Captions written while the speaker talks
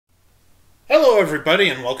Hello everybody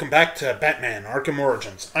and welcome back to Batman Arkham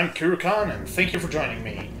Origins. I'm Kurukan and thank you for joining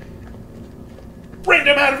me.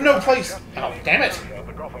 Random out of no place! Oh, damn it!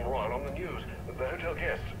 The Gotham Royal on the news. The hotel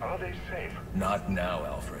guests, are they safe? Not now,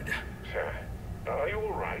 Alfred. Sir, are you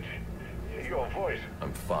alright? Your voice...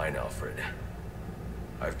 I'm fine, Alfred.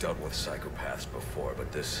 I've dealt with psychopaths before,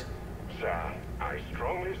 but this... Sir, I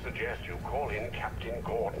strongly suggest you call in Captain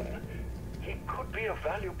Gordon. He could be a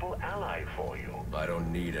valuable ally for you. I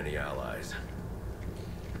don't need any allies.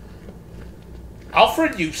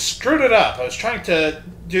 Alfred, you screwed it up. I was trying to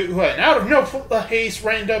do an out of no haste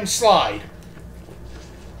random slide.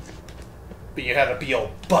 But you had to be all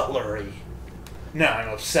butlery. Now I'm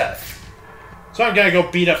upset. So I'm gonna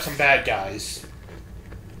go beat up some bad guys.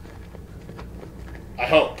 I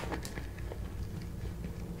hope.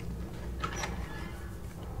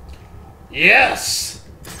 Yes!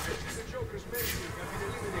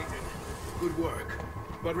 Good work.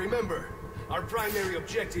 But remember, our primary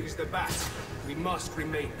objective is the bat. We must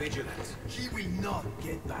remain vigilant. He will not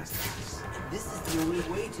get past us. This is the only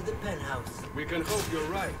way to the penthouse. We can hope you're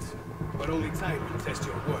right, but only time will test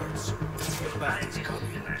your words. The bat is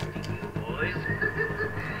coming. Boys.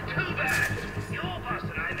 Too bad. Your boss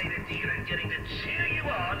and I made a deal, and getting to cheer you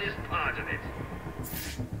on is part of it.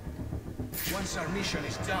 Once our mission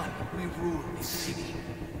is done, we rule this city.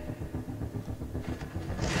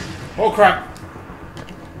 Oh crap!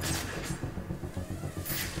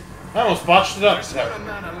 I almost botched it up. There's not a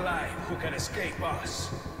man alive who can escape us.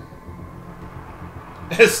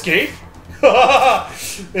 Escape?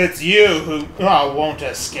 It's you who won't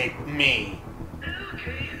escape me.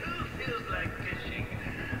 Okay, who feels like fishing?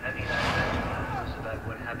 I mean, I heard about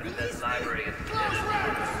what happened at that library at the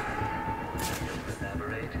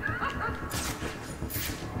elaborate.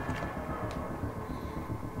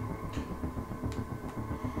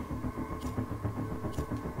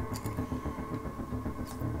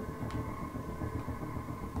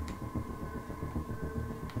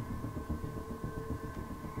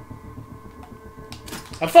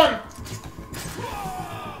 Have fun!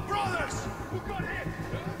 Brothers! Who got hit?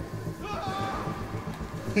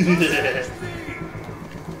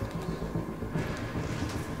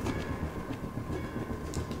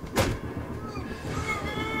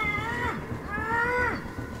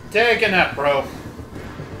 Take a nap, bro.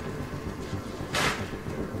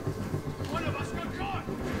 One of us got caught!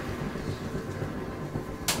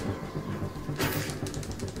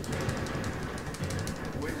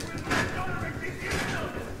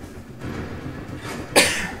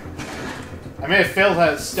 I may have failed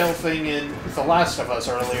at stealthing in The Last of Us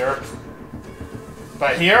earlier.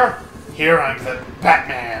 But here I'm the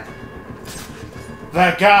Batman.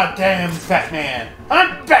 The goddamn Batman.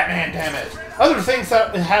 I'm Batman, damn it. Other things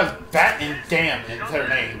that have bat and damn in their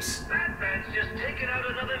names. Batman's just taken out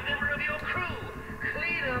another member of your crew.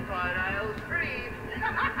 Clean up on aisle 3.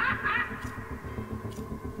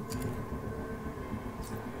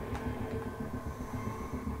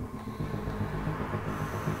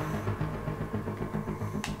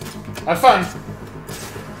 Have fun.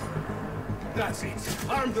 That's it.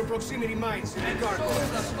 Arm the proximity mines in the gargoyle.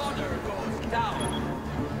 The spawner goes down.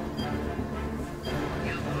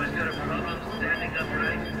 You boys got a problem standing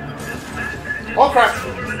upright? This Batman just Oh crap. knocked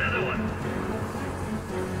over another one.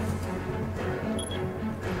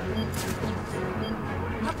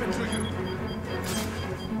 What happened to you?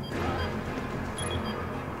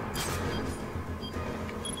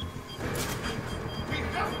 We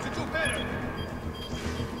have to do better.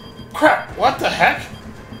 Crap, what the heck?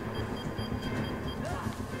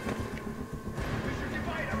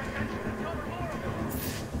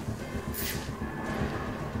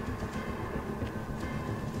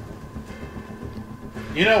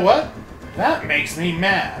 You know what? That makes me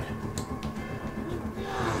mad.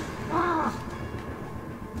 Well,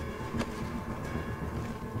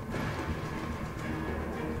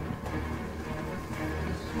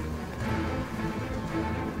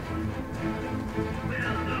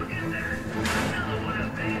 look at that. Another one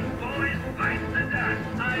of these boys bites the dust.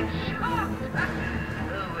 I'm shocked.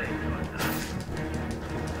 Oh, wait, what the...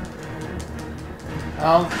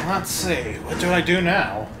 Well, let's see. What do I do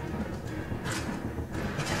now?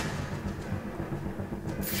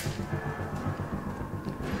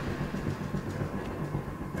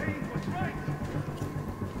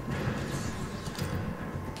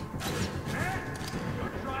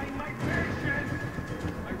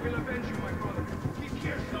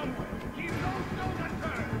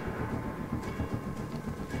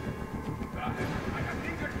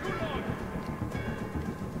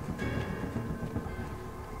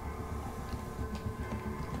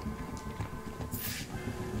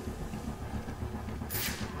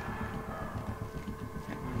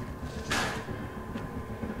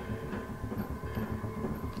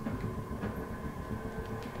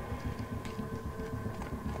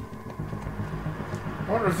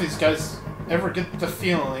 wonder if these guys ever get the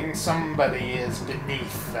feeling somebody is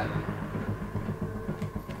beneath them.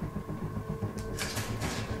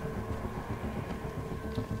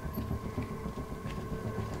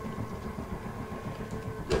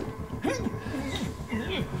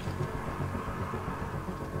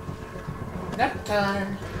 Nap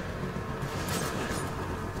time.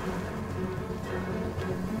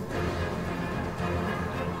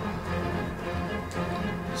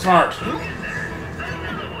 Smart.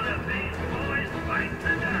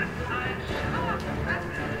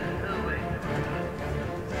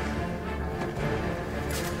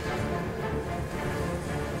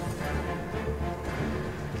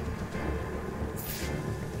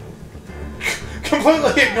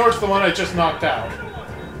 Completely ignores the one I just knocked out.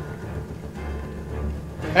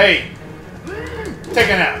 Hey! Take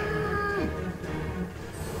a nap.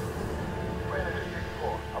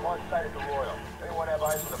 I'm on site at the Royal. Anyone have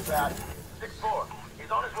eyes on the bat? 6-4.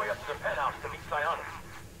 He's on his way up to the penthouse to meet Psionics.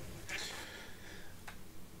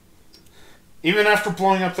 Even after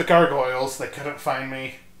blowing up the gargoyles, they couldn't find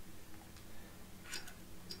me.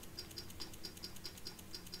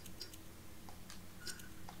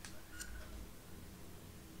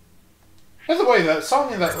 By the way, that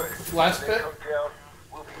song in that last bit...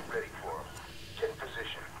 We'll be ready for him. Get in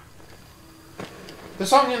position. The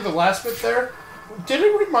song in the last bit there, did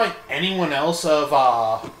it remind anyone else of,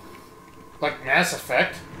 like, Mass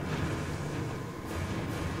Effect?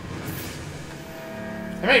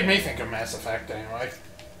 It made me think of Mass Effect, anyway.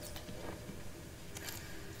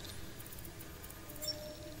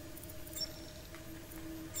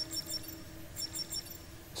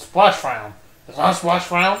 Splash round. It's not a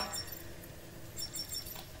splash round.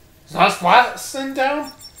 It's not splashing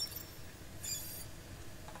down.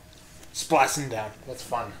 Splashing down. That's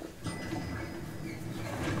fun.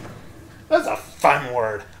 That's a fun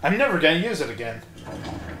word. I'm never gonna use it again.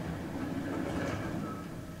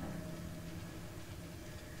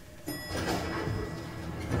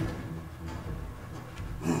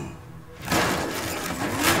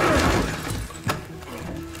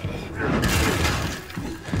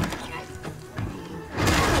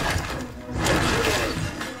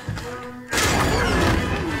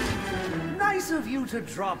 Nice of you to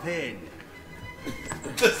drop in.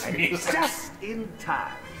 This music. Just in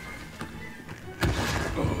time.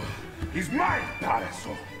 He's mine,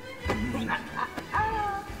 Paraso.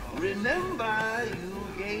 Remember,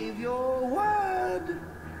 you gave your word.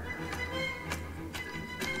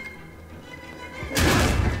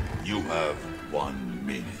 You have 1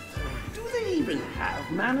 minute. Do they even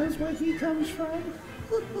have manners where he comes from?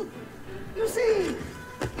 You see,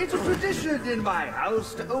 it's a tradition in my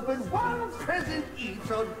house to open one present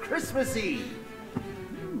each on Christmas Eve.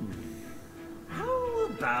 How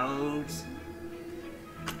about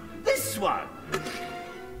this one?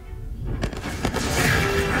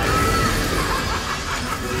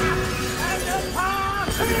 And a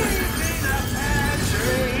party in a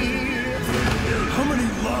pantry. How many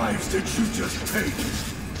lives did you just take?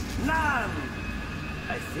 None.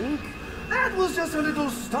 I think that was just a little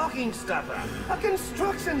stocking stuffer. A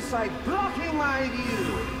construction site blocking my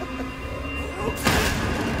view.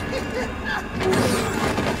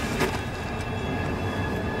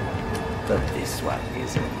 But this one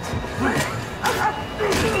isn't.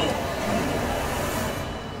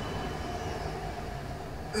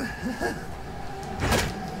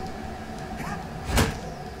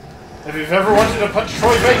 If you've ever wanted to punch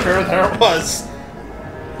Troy Baker, there it was.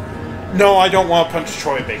 No, I don't want to punch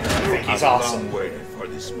Troy Baker. I think he's awesome. I've long waited for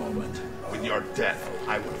this moment. With your death,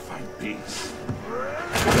 I will find peace.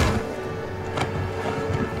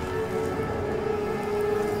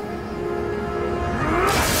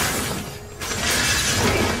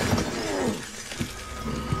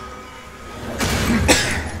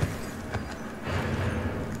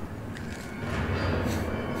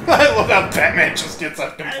 I love how Batman just gets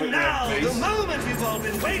up completely And now, in the face. moment you've all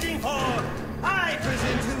been waiting for, I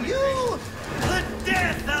present to you the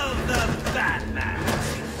death of the Batman.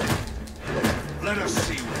 Let us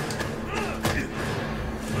see.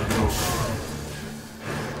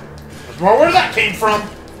 There's more where that came from.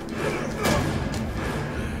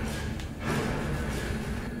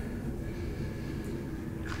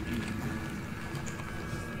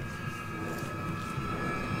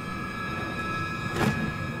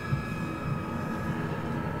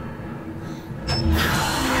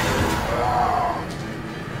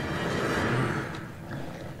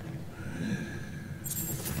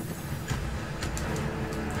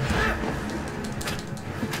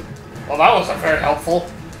 Well, that wasn't very helpful.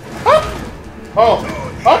 Oh! Oh!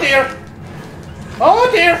 Oh dear! Oh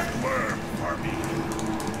dear!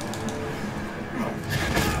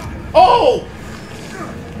 Oh!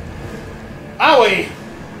 Owie!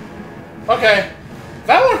 Okay.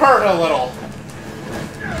 That one hurt a little.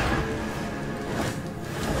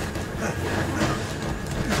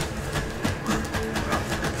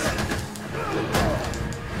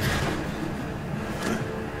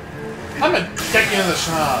 I'm gonna take you in the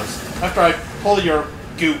schnoz after I pull your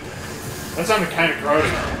goop. That sounded kind of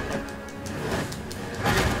grody.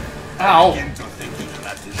 Ow!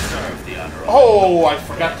 Oh, I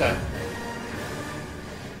forgot to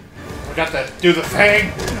do the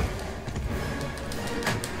thing.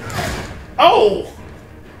 Oh!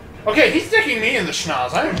 Okay, he's sticking me in the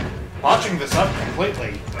schnoz. I'm botching this up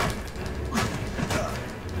completely.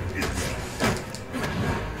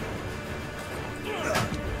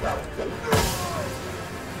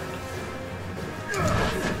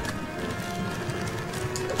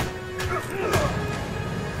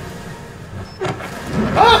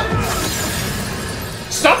 Ah!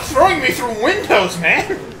 Stop throwing me through windows,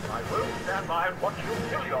 man! I will stand by and watch you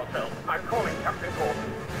kill yourself. I'm calling Captain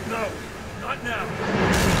Gordon. No, not now.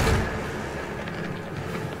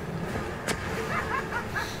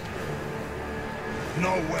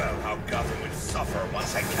 Know well how Gotham would suffer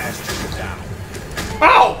once I cast you down.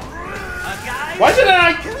 Ow! Why didn't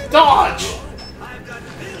I dodge? I've got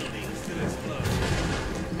buildings to explode.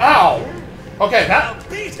 Ow! Okay, that... Now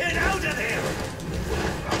beat it out of him!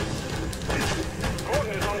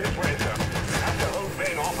 Gordon is on his way, sir. Have to hold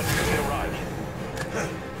Bane off until he arrives.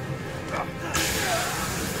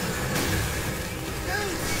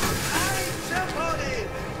 I jump on him!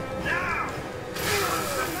 Now!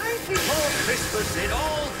 The night before Christmas, it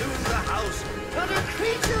all through the house, not a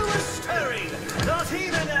creature was stirring, not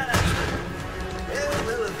even a... Well,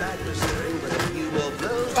 none of that was stirring, but a few more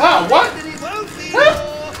blows. Oh, what? And he won't be Huh?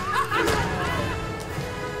 more.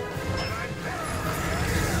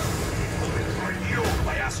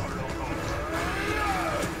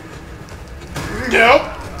 Nope!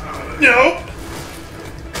 Nope!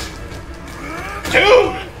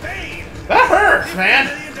 Dude! That hurt, man! $1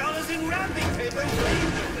 million in wrapping paper.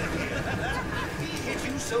 He hit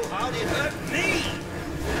you so hard it hurt me!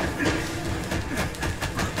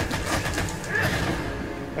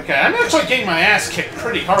 Okay, I'm actually getting my ass kicked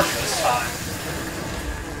pretty hard this time.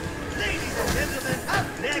 Ladies and gentlemen, up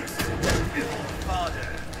next, Father.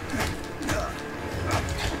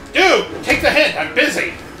 Dude, take the hint, I'm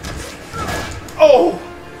busy! Oh!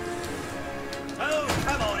 Oh,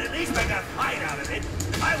 come on, at least make a fight out of it.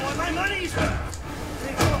 I want my money's worth.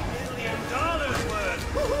 Think $1 million worth.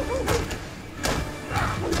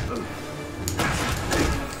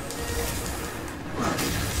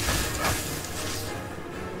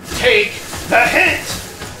 Take the hint!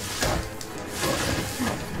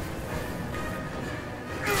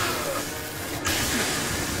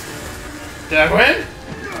 Did I win?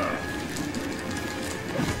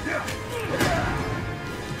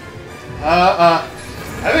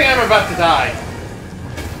 I think I'm about to die.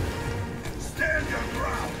 Stand your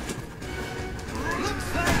ground. Looks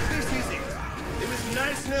like this is it. It was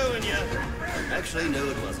nice knowing you. Actually, no,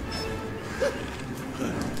 it wasn't.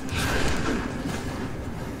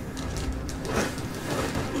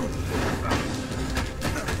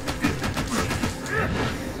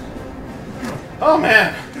 Oh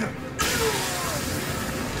man.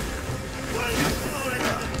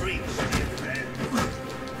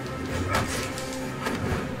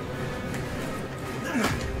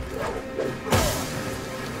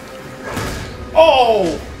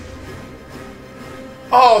 Oh!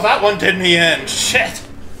 Oh, that one did me in. Shit.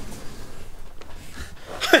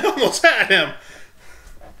 I almost had him.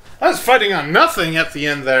 I was fighting on nothing at the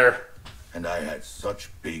end there. And I had such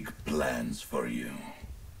big plans for you.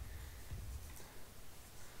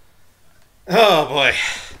 Oh boy.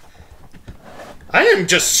 I am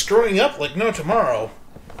just screwing up like no tomorrow.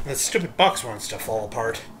 That stupid box wants to fall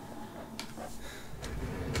apart.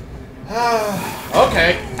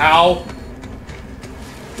 Okay. Ow.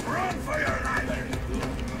 Run for your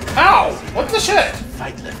life! Ow! What the shit?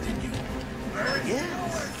 Fight left in you.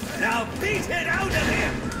 Yes. Now beat it out of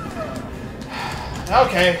him.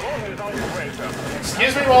 Okay. Gordon is on his way, sir.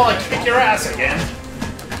 Excuse me while I kick your ass again.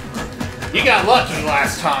 You got lucky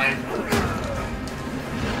last time.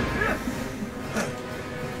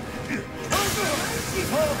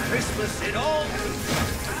 Before Christmas, it all...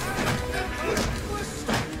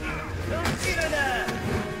 Not even a...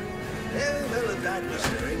 Well, none of that was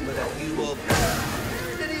stirring, but a few more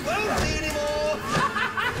blows. And he won't be anymore.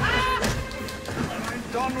 I'm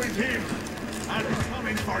done with him. I'm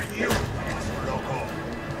coming for you, loco.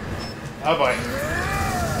 Oh boy.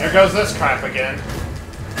 There goes this crap again.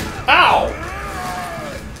 Ow!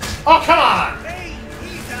 Oh, come on! Hey,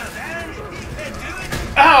 he's a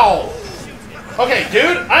Okay,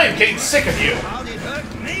 dude, I am getting sick of you. How'd it hurt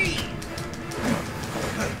me?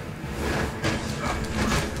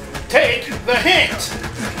 Take the hint!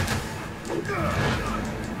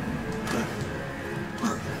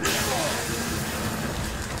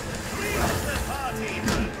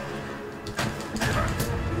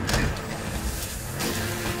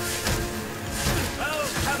 Oh,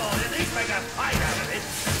 come on, at least make a fight out of it.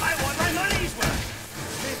 I want my money's worth.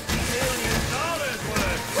 $50 million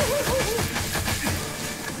worth.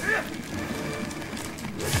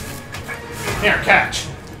 Here, catch.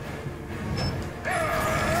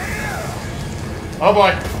 Oh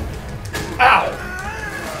boy. Ow!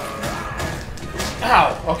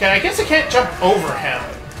 Ow. Okay, I guess I can't jump over him.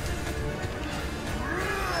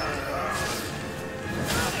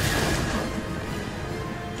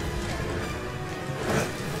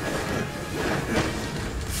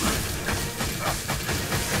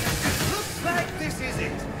 Looks like this is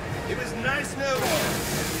it. It was nice knowing you.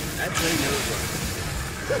 That's ain't over.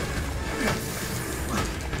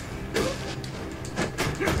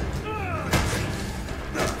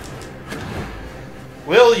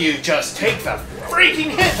 Will you just take the freaking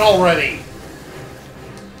hit already?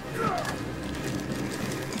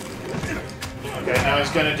 Okay, now he's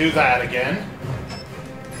gonna do that again.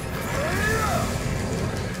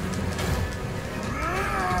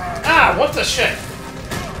 Ah, what the shit?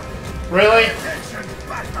 Really? Attention,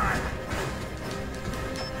 Batman!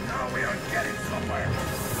 Now we are getting somewhere.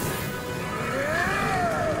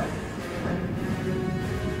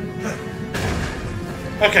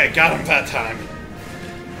 Okay, got him that time.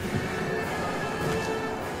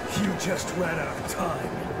 You just ran out of time.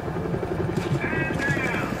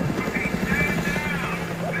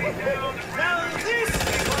 Now this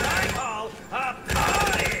is what I call a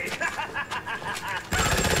party!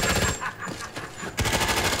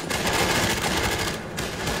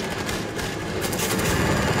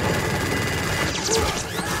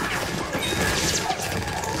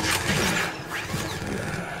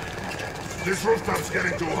 This rooftop's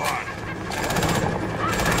getting too hot.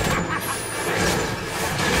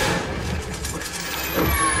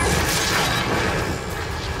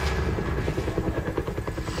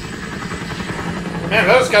 Man,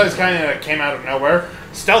 those guys kind of came out of nowhere.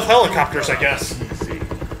 Stealth helicopters, I guess. Where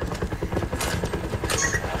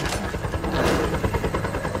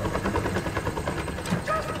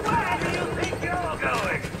do you think you're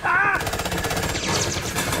going? Huh?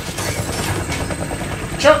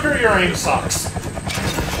 Joker, your aim sucks.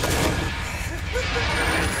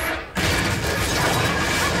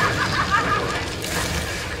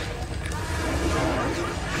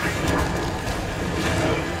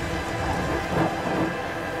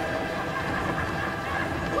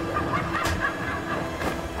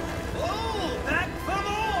 Oh, back for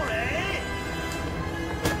more, eh?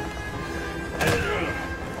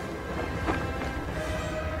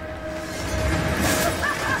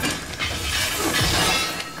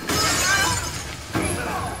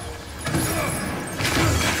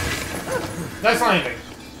 Nice landing.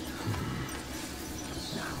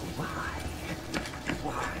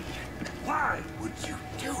 Why would you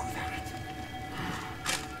do that?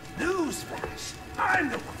 Newsflash! I'm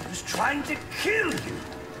the one who's trying to kill you!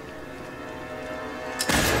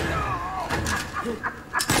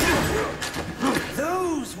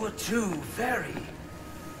 Those were two very,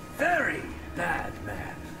 very bad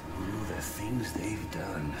men. The things they've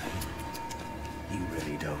done, you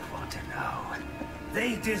really don't want to know.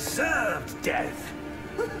 They deserved death.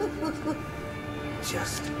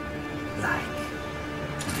 Just like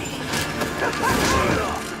me.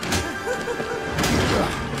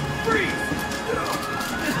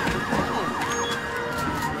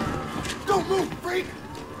 Don't move, freak!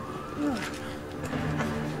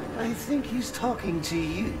 I think he's talking to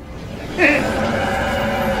you. I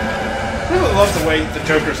really love the way the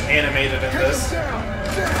Joker's animated in this.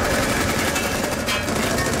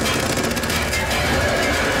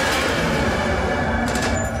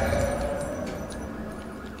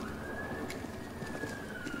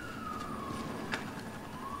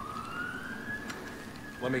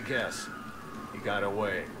 Let me guess. He got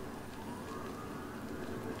away.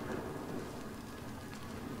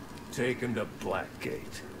 Take him to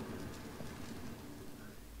Blackgate.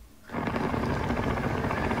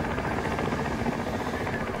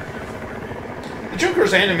 The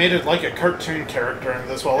Joker's animated like a cartoon character in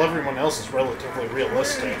this, while everyone else is relatively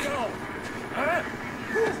realistic. Huh?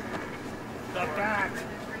 The Bat.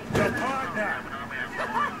 Your partner.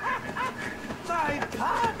 My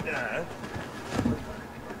partner?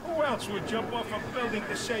 Who else would jump off a building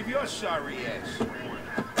to save your sorry ass?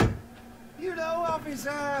 You know, officer,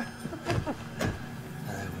 I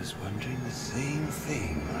was wondering the same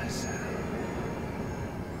thing myself.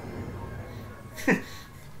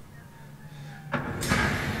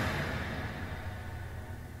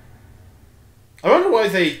 I wonder why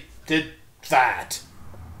they did that.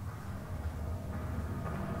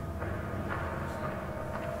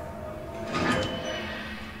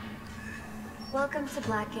 Welcome to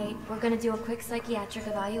Blackgate. We're gonna do a quick psychiatric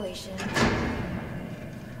evaluation.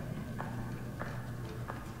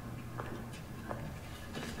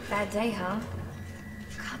 Bad day, huh?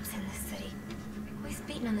 Cops in this city. Always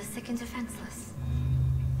beating on the sick and defenseless.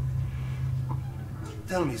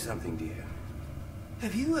 Tell me something, dear.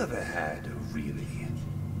 Have you ever had a really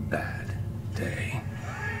bad day?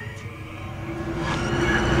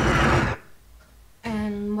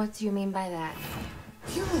 And what do you mean by that?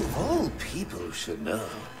 You of all people should know.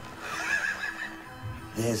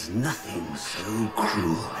 There's nothing so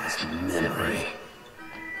cruel as memory.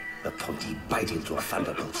 The Ponty bite into a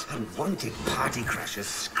thunderbolt, unwanted party crashers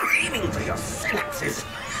screaming for your synapses.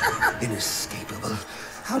 Inescapable,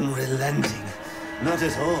 unrelenting, not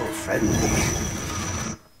at all friendly.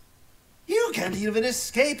 You can't even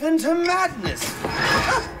escape into madness.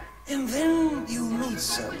 And then you meet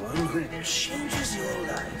someone who changes your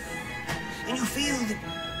life. And you feel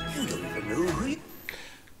that you don't even know who you...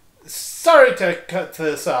 Sorry to cut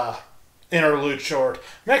this interlude short.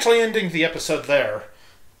 I'm actually ending the episode there.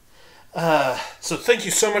 So thank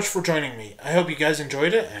you so much for joining me. I hope you guys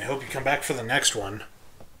enjoyed it, and I hope you come back for the next one.